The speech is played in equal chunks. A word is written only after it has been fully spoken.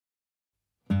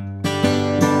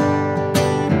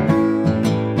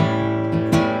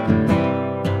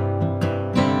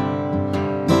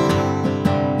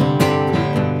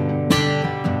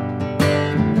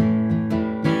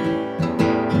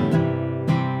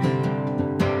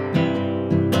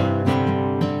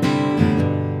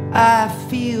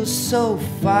feel so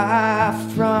far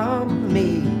from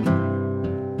me.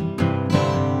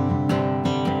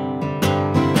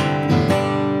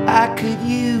 I could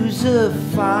use a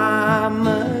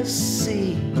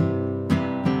pharmacy.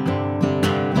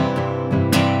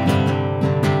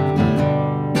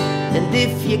 And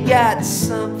if you got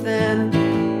something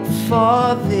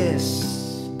for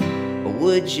this,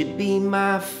 would you be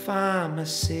my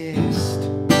pharmacist?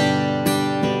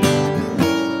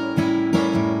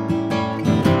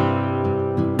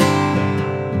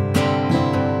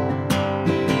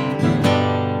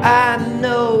 I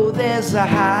know there's a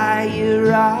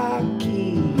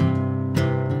hierarchy,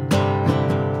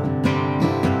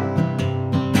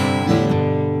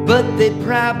 but they'd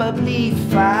probably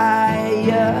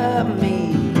fire me.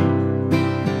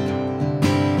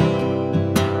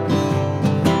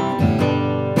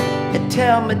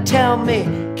 Tell me,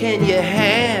 can you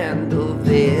handle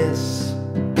this?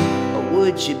 Or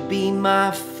would you be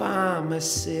my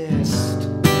pharmacist?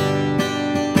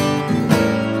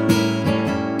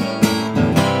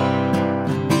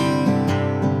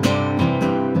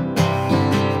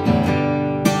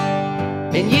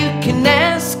 And you can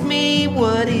ask me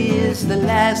what is the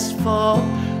last four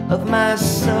of my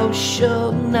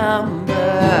social number.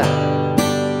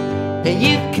 And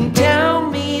you can tell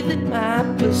me that my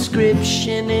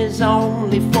prescription is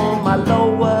only for my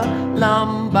lower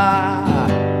lumbar.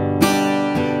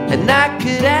 And I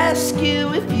could ask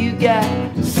you if you got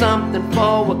something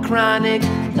for a chronic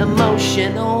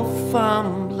emotional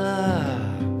fumbler.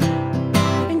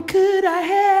 And could I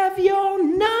have your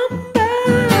number?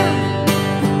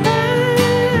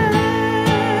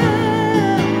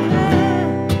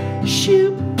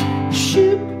 Shoot,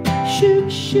 shoot,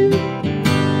 shoot, shoot.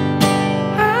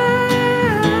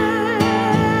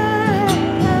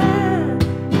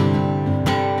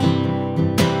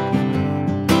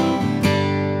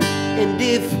 And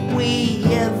if we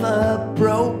ever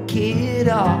broke it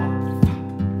off,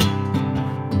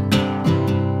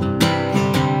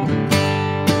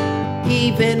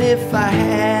 even if I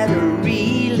had a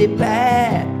really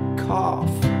bad cough,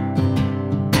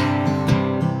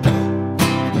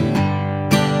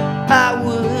 I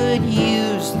would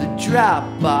use the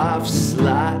drop-off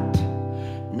slot.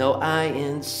 No, I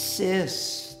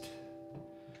insist,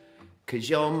 'cause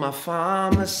you're my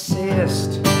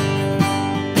pharmacist.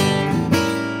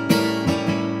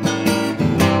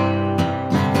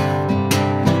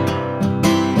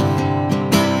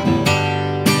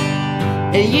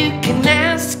 And you can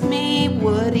ask me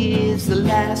what is the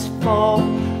last four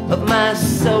of my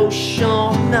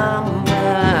social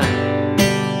number.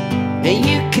 And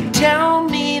you can tell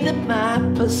me that my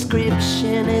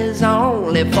prescription is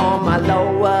only for my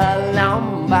lower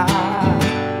lumbar.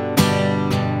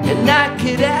 And I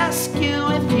could ask you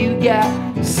if you got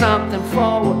something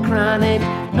for a chronic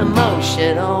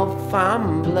emotional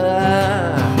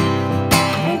fumbler.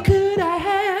 And could I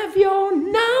have your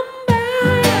number?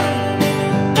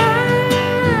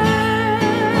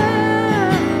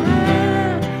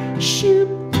 Shoot,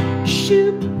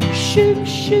 shoot, shoot,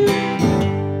 shoot.